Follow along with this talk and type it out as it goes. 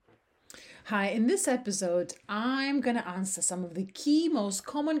Hi, in this episode, I'm going to answer some of the key, most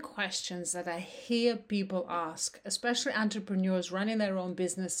common questions that I hear people ask, especially entrepreneurs running their own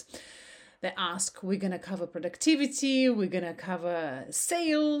business. They ask, we're going to cover productivity, we're going to cover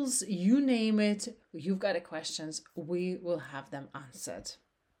sales, you name it. You've got questions, we will have them answered.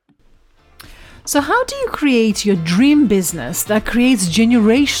 So how do you create your dream business that creates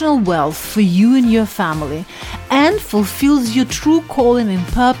generational wealth for you and your family and fulfills your true calling and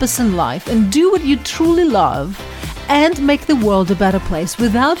purpose in life and do what you truly love and make the world a better place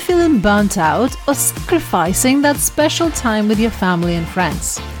without feeling burnt out or sacrificing that special time with your family and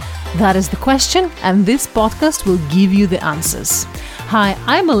friends? That is the question, and this podcast will give you the answers. Hi,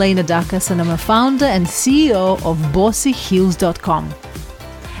 I'm Elena Dakas and I'm a founder and CEO of BossyHeels.com.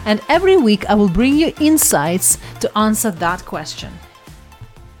 And every week I will bring you insights to answer that question.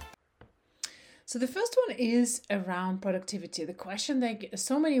 So the first one is around productivity. The question that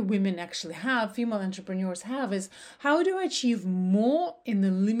so many women actually have, female entrepreneurs have, is how do I achieve more in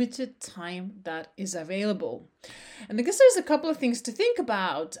the limited time that is available? And I guess there's a couple of things to think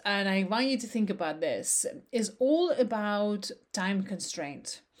about, and I invite you to think about this. It's all about time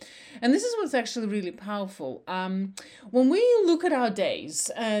constraint. And this is what's actually really powerful. When we look at our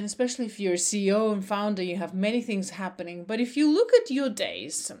days, and especially if you're a CEO and founder, you have many things happening. But if you look at your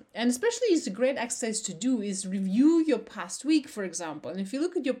days, and especially it's a great exercise to do, is review your past week, for example. And if you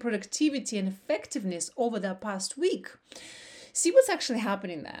look at your productivity and effectiveness over that past week, see what's actually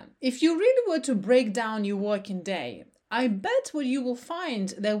happening there. If you really were to break down your working day, I bet what you will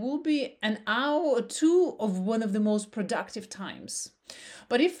find there will be an hour or two of one of the most productive times.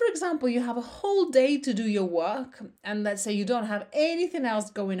 But if, for example, you have a whole day to do your work, and let's say you don't have anything else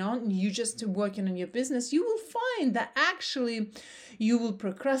going on, you just working on your business, you will find that actually you will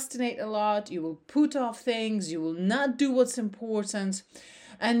procrastinate a lot, you will put off things, you will not do what's important.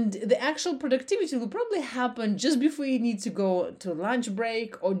 And the actual productivity will probably happen just before you need to go to lunch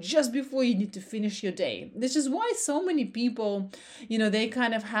break or just before you need to finish your day. This is why so many people, they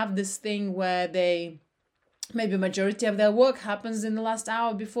kind of have this thing where maybe majority of their work happens in the last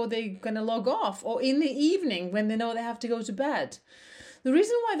hour before they're going to log off or in the evening when they know they have to go to bed. The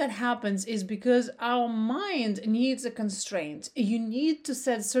reason why that happens is because our mind needs a constraint. You need to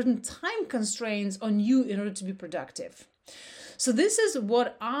set certain time constraints on you in order to be productive. So this is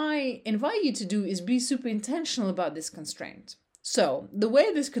what I invite you to do, is be super intentional about this constraint. So the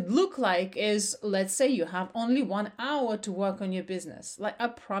way this could look like is, let's say you have only 1 hour to work on your business. Like I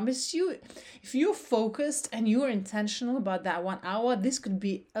promise you, if you're focused and you're intentional about that 1 hour, this could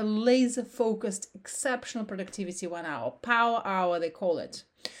be a laser focused, exceptional productivity 1 hour, power hour, they call it.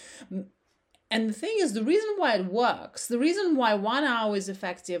 And the thing is, the reason why it works, the reason why 1 hour is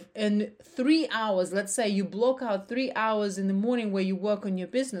effective in 3 hours, let's say you block out 3 hours in the morning where you work on your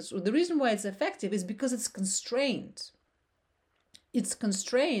business, the reason why it's effective is because it's constrained. It's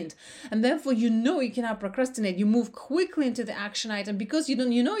constrained, and therefore you cannot procrastinate. You move quickly into the action item because you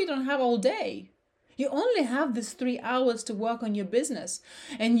don't have all day. You only have this 3 hours to work on your business,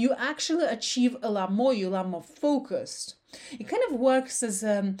 and you actually achieve a lot more. You're a lot more focused. It kind of works as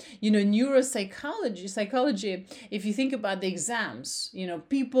psychology. If you think about the exams,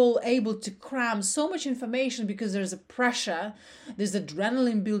 people able to cram so much information because there's a pressure, there's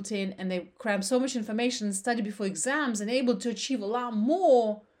adrenaline built in, and they cram so much information and study before exams and able to achieve a lot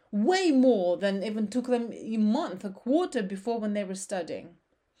more, way more than even took them a month, a quarter before when they were studying.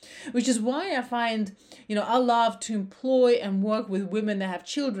 Which is why I find, I love to employ and work with women that have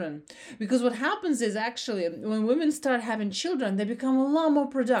children. Because what happens is actually when women start having children, they become a lot more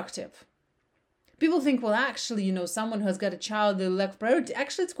productive. People think, well, actually, someone who has got a child, they lack priority.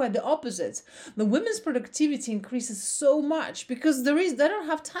 Actually, it's quite the opposite. The women's productivity increases so much because they don't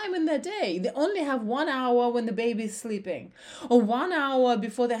have time in their day. They only have 1 hour when the baby is sleeping or 1 hour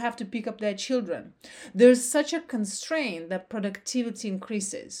before they have to pick up their children. There's such a constraint that productivity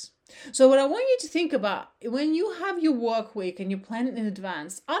increases. So what I want you to think about, when you have your work week and you plan it in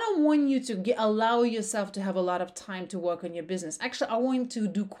advance, I don't want you to allow yourself to have a lot of time to work on your business. Actually, I want you to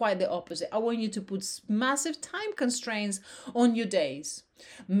do quite the opposite. I want you to put massive time constraints on your days.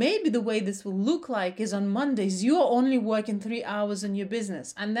 Maybe the way this will look like is on Mondays, you're only working 3 hours on your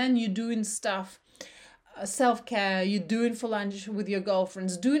business, and then you're doing stuff, self-care, you're doing for lunch with your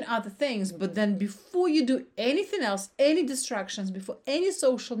girlfriends, doing other things. But then before you do anything else, any distractions, before any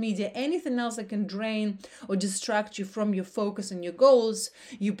social media, anything else that can drain or distract you from your focus and your goals,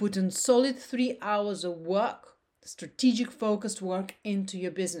 you put in solid 3 hours of work, strategic focused work into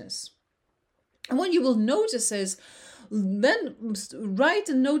your business. And what you will notice is, then write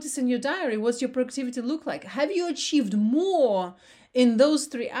and notice in your diary, what's your productivity look like? Have you achieved more in those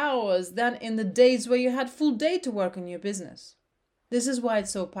 3 hours than in the days where you had full day to work on your business. This is why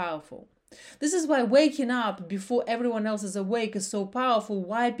it's so powerful. This is why waking up before everyone else is awake is so powerful.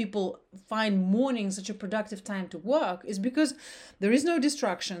 Why people find morning such a productive time to work is because there is no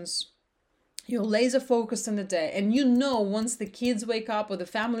distractions. You're laser focused in the day, and you know once the kids wake up or the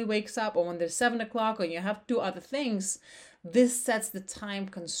family wakes up or when there's 7 o'clock or you have to do other things, this sets the time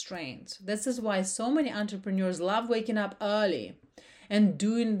constraint. This is why so many entrepreneurs love waking up early and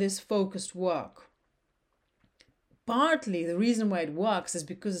doing this focused work. Partly the reason why it works is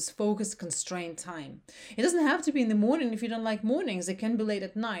because it's focused, constrained time. It doesn't have to be in the morning if you don't like mornings. It can be late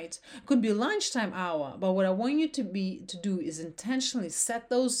at night. It could be lunchtime hour. But what I want you to do is intentionally set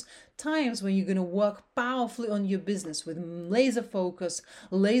those times when you're going to work powerfully on your business with laser focus,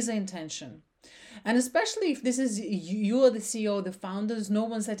 laser intention. And especially if this is you're the CEO, the founders, no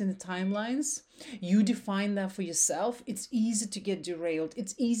one setting the timelines. You define that for yourself. It's easy to get derailed.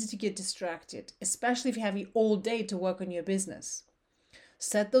 It's easy to get distracted, especially if you have all day to work on your business.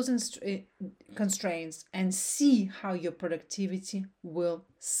 Set those constraints and see how your productivity will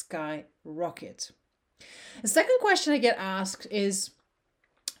skyrocket. The second question I get asked is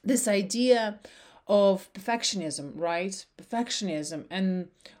this idea of perfectionism, right? Perfectionism. And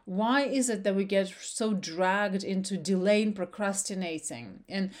why is it that we get so dragged into delaying, procrastinating?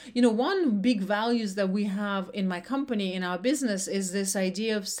 And, one big values that we have in my company, in our business, is this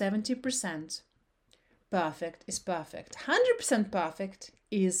idea of 70% perfect is perfect. 100% perfect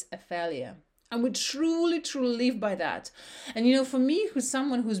is a failure. And we truly, truly live by that. And, for me, who's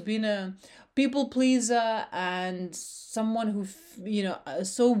someone who's been a people pleaser and someone who,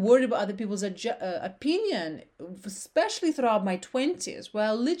 so worried about other people's opinion, especially throughout my 20s, where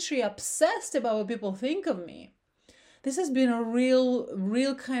I literally obsessed about what people think of me. This has been a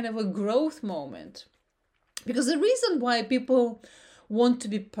real kind of a growth moment. Because the reason why people want to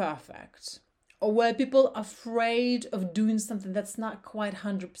be perfect, or where people are afraid of doing something that's not quite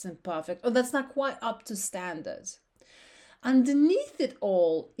 100% perfect, or that's not quite up to standards, underneath it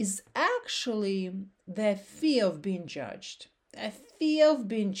all is actually their fear of being judged. A fear of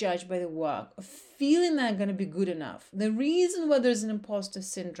being judged by the work, of feeling that I'm going to be good enough. The reason why there's an imposter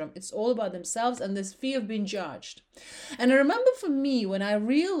syndrome, it's all about themselves and this fear of being judged. And I remember for me when I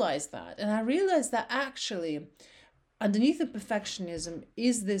realized that, and I realized that actually underneath the perfectionism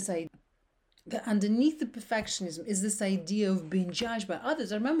is this idea. Underneath the perfectionism is this idea of being judged by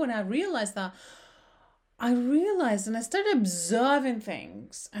others. I remember when I realized that, and I started observing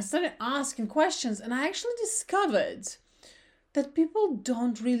things. I started asking questions, and I actually discovered that people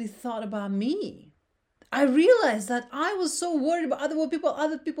don't really thought about me. I realized that I was so worried about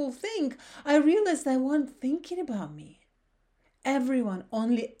other people think. I realized they weren't thinking about me. Everyone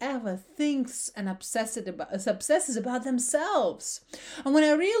only ever thinks and obsesses about themselves. And when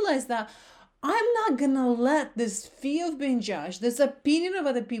I realized that, I'm not gonna let this fear of being judged, this opinion of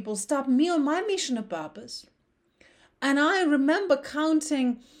other people stop me on my mission of purpose. And I remember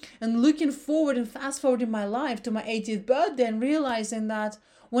counting and looking forward and fast forwarding my life to my 80th birthday and realizing that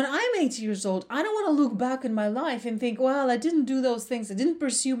when I'm 80 years old, I don't want to look back in my life and think, well, I didn't do those things. I didn't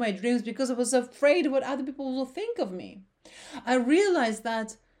pursue my dreams because I was afraid of what other people will think of me. I realized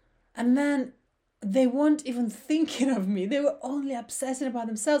that, and then they weren't even thinking of me. They were only obsessing about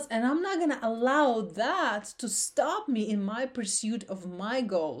themselves. And I'm not going to allow that to stop me in my pursuit of my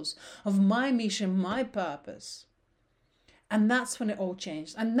goals, of my mission, my purpose. And that's when it all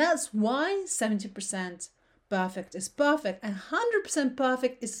changed. And that's why 70% perfect is perfect and 100%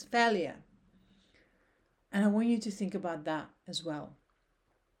 perfect is failure. And I want you to think about that as well.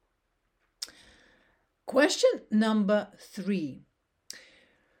 Question number 3.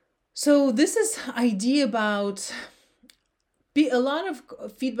 So this is idea about a lot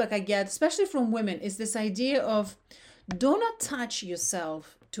of feedback I get, especially from women, is this idea of don't attach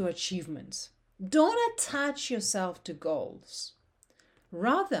yourself to achievements. Don't attach yourself to goals.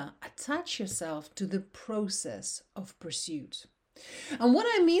 Rather, attach yourself to the process of pursuit. And what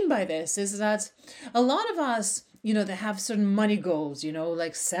I mean by this is that a lot of us, they have certain money goals,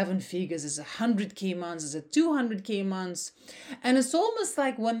 like 7 figures is 100K months, is a 200K months. And it's almost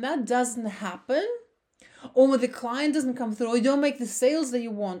like when that doesn't happen, or when the client doesn't come through, or you don't make the sales that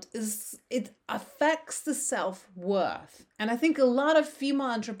you want, it affects the self-worth. And I think a lot of female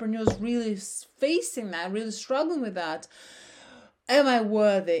entrepreneurs really facing that, really struggling with that. Am I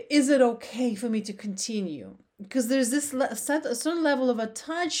worthy? Is it okay for me to continue? Because there's this a certain level of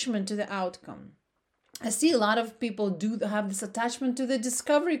attachment to the outcome. I see a lot of people do have this attachment to the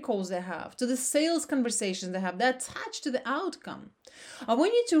discovery calls they have, to the sales conversations they have. They're attached to the outcome. I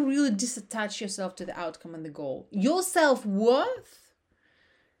want you to really disattach yourself to the outcome and the goal. Your self-worth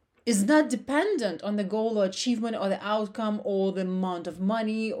is not dependent on the goal or achievement or the outcome or the amount of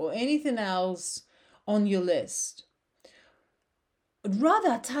money or anything else on your list.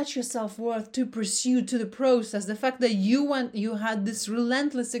 Rather attach your self-worth to pursuit, to the process, the fact that you had this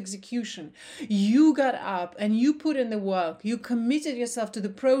relentless execution. You got up and you put in the work. You committed yourself to the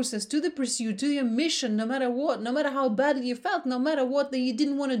process, to the pursuit, to your mission, no matter what, no matter how badly you felt, no matter what, that you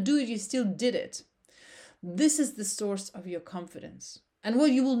didn't want to do it, you still did it. This is the source of your confidence. And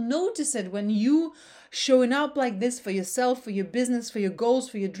what you will notice it when you showing up like this for yourself, for your business, for your goals,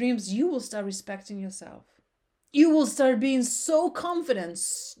 for your dreams, you will start respecting yourself. You will start being so confident.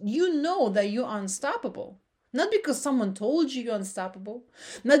 You know that you are unstoppable. Not because someone told you you're unstoppable,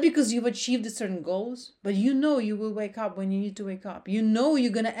 not because you've achieved certain goals, but you know you will wake up when you need to wake up. You know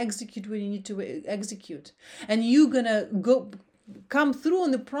you're going to execute when you need to execute. And you're going to come through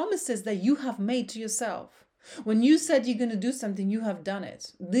on the promises that you have made to yourself. When you said you're going to do something, you have done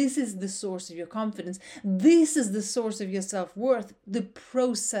it. This is the source of your confidence. This is the source of your self-worth, the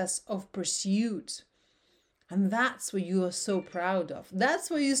process of pursuit. And that's what you are so proud of. That's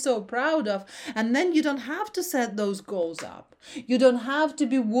what you're so proud of. And then you don't have to set those goals up. You don't have to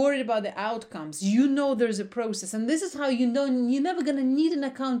be worried about the outcomes. You know there's a process. And this is how you know you're never going to need an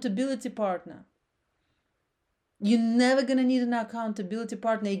accountability partner. You're never going to need an accountability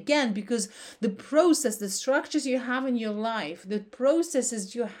partner again, because the process, the structures you have in your life, the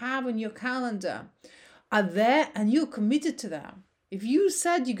processes you have in your calendar are there and you're committed to them. If you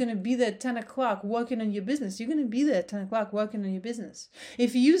said you're going to be there at 10 o'clock working on your business, you're going to be there at 10 o'clock working on your business.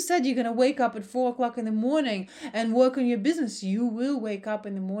 If you said you're going to wake up at 4 o'clock in the morning and work on your business, you will wake up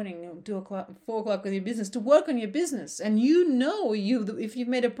in the morning, 2 o'clock, 4 o'clock on your business to work on your business. And you know if you've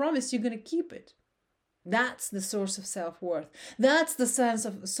made a promise, you're going to keep it. That's the source of self-worth. That's the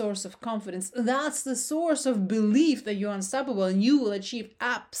source of confidence. That's the source of belief that you're unstoppable and you will achieve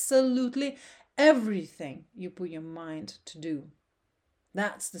absolutely everything you put your mind to do.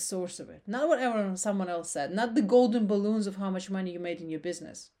 That's the source of it. Not whatever someone else said. Not the golden balloons of how much money you made in your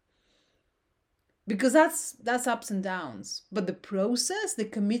business. Because that's ups and downs. But the process, the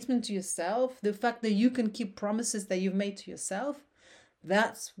commitment to yourself, the fact that you can keep promises that you've made to yourself,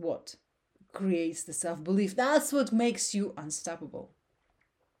 that's what creates the self-belief. That's what makes you unstoppable.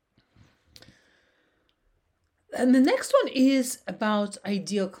 And the next one is about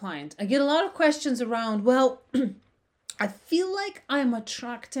ideal client. I get a lot of questions around, well, I feel like I'm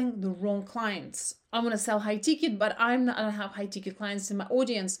attracting the wrong clients. I want to sell high ticket, but I don't have high ticket clients in my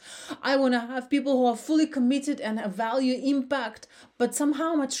audience. I want to have people who are fully committed and have value impact, but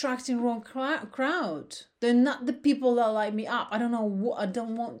somehow I'm attracting wrong crowd. They're not the people that light me up. I don't know. I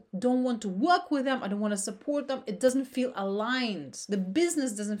don't want to work with them. I don't want to support them. It doesn't feel aligned. The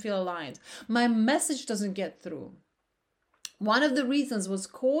business doesn't feel aligned. My message doesn't get through. One of the reasons what's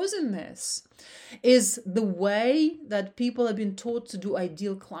causing this is the way that people have been taught to do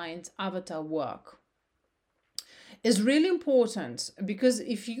ideal client avatar work. It's really important, because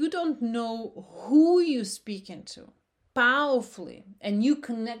if you don't know who you're speaking to powerfully and you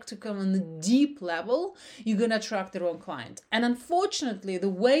connect to them on a deep level, you're going to attract the wrong client. And unfortunately, the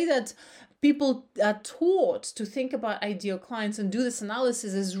way that people are taught to think about ideal clients and do this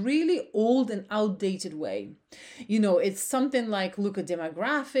analysis is really old and outdated way. You know, it's something like, look at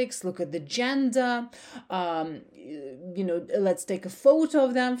demographics, look at the gender, let's take a photo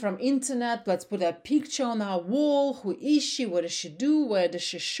of them from internet, let's put a picture on our wall. Who is she? What does she do? Where does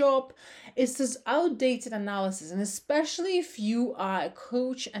she shop? It's this outdated analysis. And especially if you are a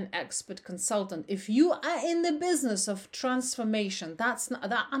coach and expert consultant, if you are in the business of transformation, that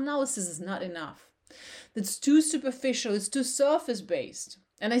analysis is not enough. That's too superficial. It's too surface based.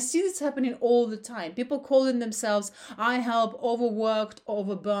 And I see this happening all the time. People calling themselves, I help overworked,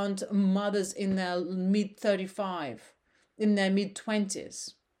 overburnt mothers in their mid-35, in their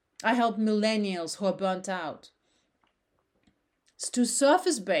mid-20s. I help millennials who are burnt out. It's too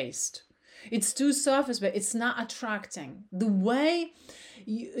surface-based. It's too surface-based. It's not attracting. The way,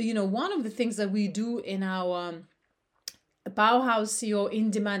 one of the things that we do in our Powerhouse CEO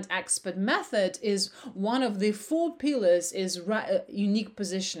in-demand expert method is one of the 4 pillars is unique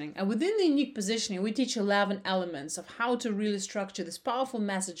positioning. And within the unique positioning, we teach 11 elements of how to really structure this powerful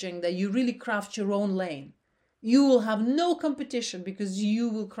messaging that you really craft your own lane. You will have no competition because you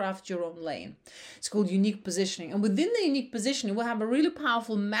will craft your own lane. It's called unique positioning. And within the unique positioning, we'll have a really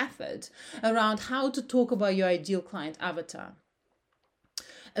powerful method around how to talk about your ideal client avatar,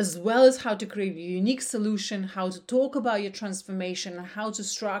 as well as how to create a unique solution, how to talk about your transformation, and how to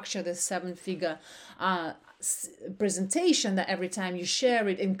structure the 7-figure presentation that every time you share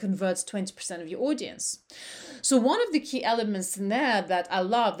it, it converts 20% of your audience. So one of the key elements in there that I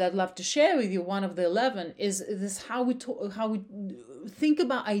love to share with you, one of the 11, is this how we think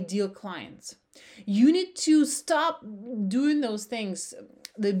about ideal clients. You need to stop doing those things,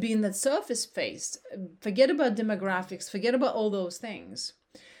 being that surface based. Forget about demographics, forget about all those things.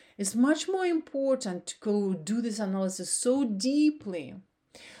 It's much more important to go do this analysis so deeply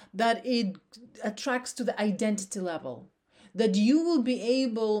that it attracts to the identity level. That you will be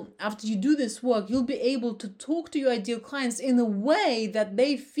able, after you do this work, you'll be able to talk to your ideal clients in a way that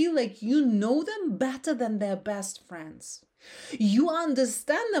they feel like you know them better than their best friends. You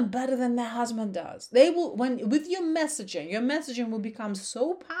understand them better than their husband does. They will, with your messaging will become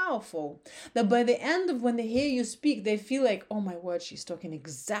so powerful that by the end of when they hear you speak, they feel like, oh my word, she's talking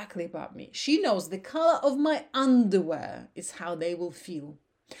exactly about me. She knows the color of my underwear is how they will feel.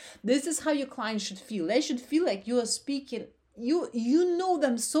 This is how your clients should feel. They should feel like you are speaking, you know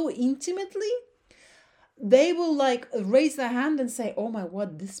them so intimately. They will like raise their hand and say, oh my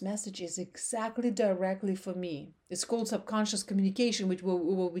word, this message is exactly directly for me. It's called subconscious communication, which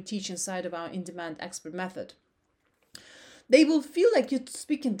we teach inside of our in-demand expert method. They will feel like you're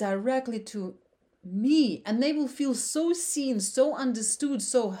speaking directly to me, and they will feel so seen, so understood,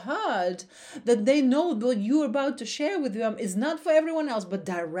 so heard, that they know what you're about to share with them is not for everyone else, but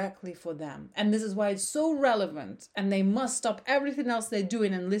directly for them. And this is why it's so relevant, and they must stop everything else they're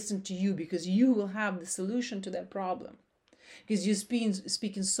doing and listen to you, because you will have the solution to their problem, because you're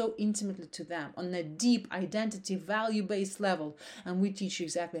speaking so intimately to them on a deep identity value-based level, and we teach you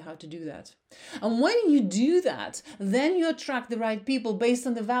exactly how to do that. And when you do that, then you attract the right people based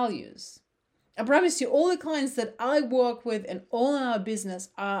on the values. I promise you, all the clients that I work with and all in our business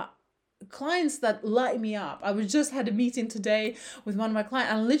are clients that light me up. I just had a meeting today with one of my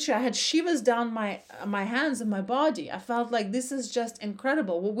clients, and literally I had shivers down my hands and my body. I felt like this is just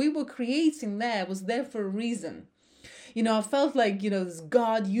incredible. What we were creating there was there for a reason. I felt like, this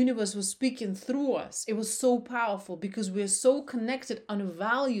God, universe was speaking through us. It was so powerful because we're so connected on a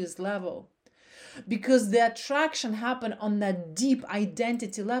values level. Because the attraction happened on that deep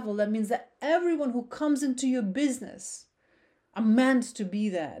identity level. That means that everyone who comes into your business are meant to be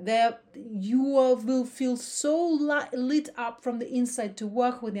there. You will feel so lit up from the inside to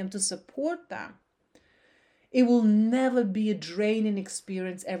work with them, to support them. It will never be a draining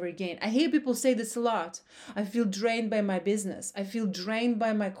experience ever again. I hear people say this a lot. I feel drained by my business. I feel drained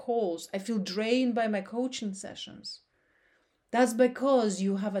by my calls. I feel drained by my coaching sessions. That's because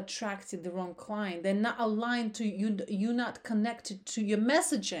you have attracted the wrong client. They're not aligned to you. You're not connected to your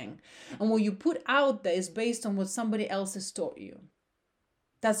messaging. And what you put out there is based on what somebody else has taught you.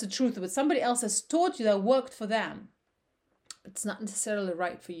 That's the truth. What somebody else has taught you that worked for them, it's not necessarily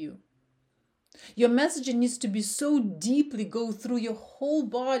right for you. Your messaging needs to be so deeply go through your whole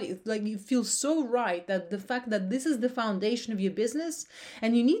body. It's like you feel so right, that the fact that this is the foundation of your business,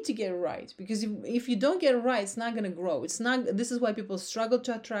 and you need to get it right, because if you don't get it right, it's not going to grow. This is why people struggle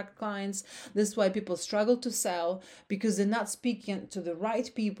to attract clients. This is why people struggle to sell, because they're not speaking to the right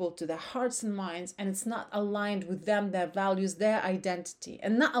people, to their hearts and minds, and it's not aligned with them, their values, their identity,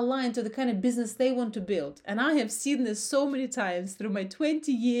 and not aligned to the kind of business they want to build. And I have seen this so many times through my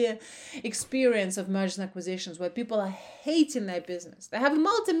 20-year experience of mergers and acquisitions, where people are hating their business. They have a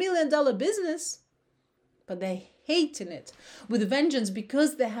multi-million-dollar business, but they're hating it with a vengeance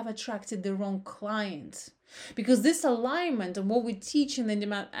because they have attracted the wrong client. Because this alignment and what we teach in the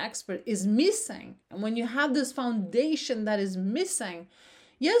In-Demand Expert is missing. And when you have this foundation that is missing,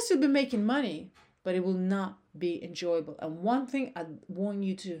 yes, you'll be making money, but it will not be enjoyable. And one thing I want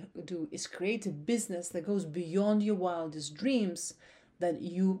you to do is create a business that goes beyond your wildest dreams, that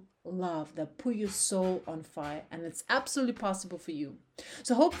you love, that put your soul on fire, and it's absolutely possible for you.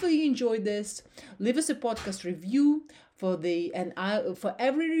 So hopefully you enjoyed this. Leave us a podcast review for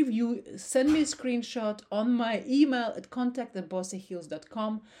every review, send me a screenshot on my email at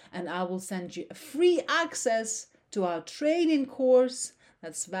contact@bossieheals.com, and I will send you a free access to our training course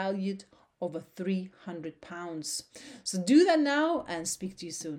that's valued over £300. So do that now, and speak to you soon.